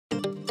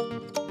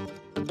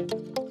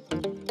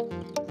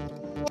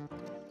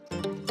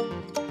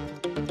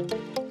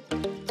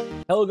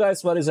Hello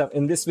guys, what is up?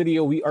 In this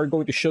video, we are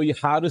going to show you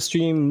how to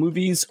stream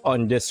movies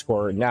on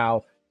Discord.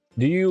 Now,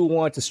 do you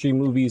want to stream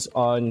movies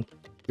on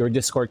your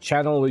Discord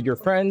channel with your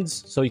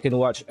friends so you can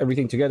watch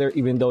everything together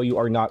even though you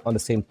are not on the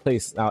same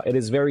place? Now, it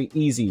is very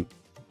easy.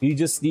 You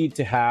just need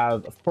to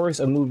have, of course,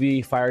 a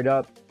movie fired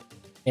up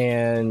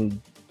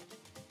and,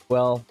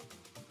 well,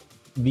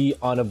 be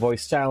on a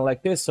voice channel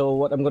like this. So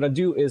what I'm going to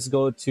do is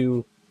go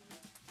to,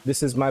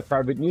 this is my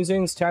private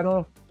musings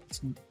channel. Let's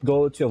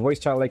go to a voice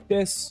channel like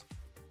this.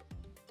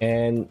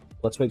 And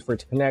let's wait for it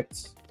to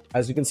connect.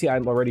 As you can see,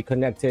 I'm already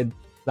connected.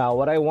 Now,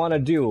 what I want to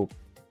do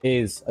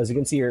is, as you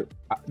can see here,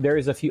 there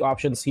is a few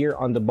options here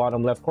on the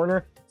bottom left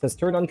corner. It says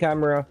turn on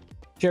camera,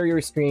 share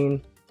your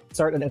screen,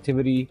 start an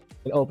activity,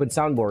 and open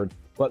soundboard.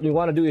 What we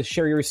want to do is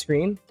share your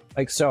screen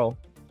like so,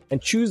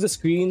 and choose the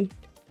screen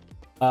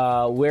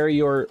where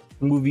your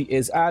movie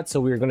is at. So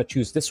we're going to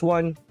choose this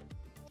one.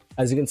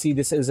 As you can see,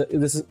 this is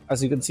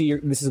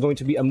going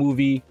to be a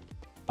movie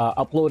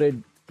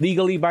uploaded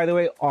legally, by the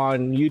way,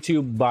 on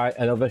YouTube by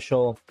an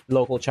official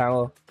local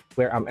channel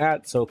where I'm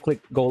at. So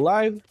click go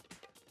live,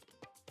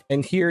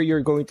 and here you're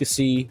going to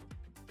see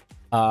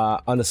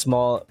on the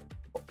small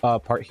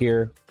part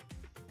here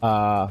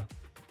on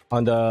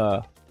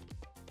the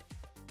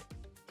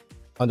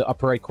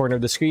upper right corner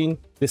of the screen,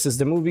 this is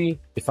the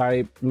movie. If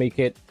I make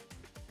it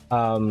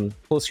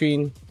full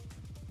screen,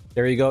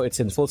 there you go, it's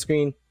in full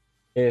screen.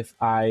 If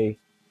I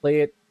play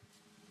it,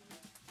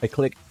 I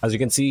click, as you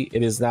can see,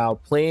 it is now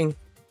playing.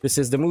 This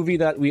is the movie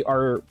that we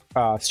are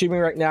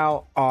streaming right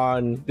now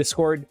on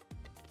Discord.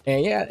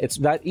 And yeah, it's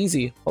that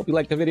easy. Hope you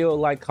liked the video.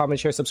 Like, comment,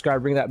 share,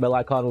 subscribe, ring that bell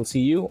icon. We'll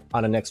see you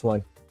on the next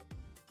one.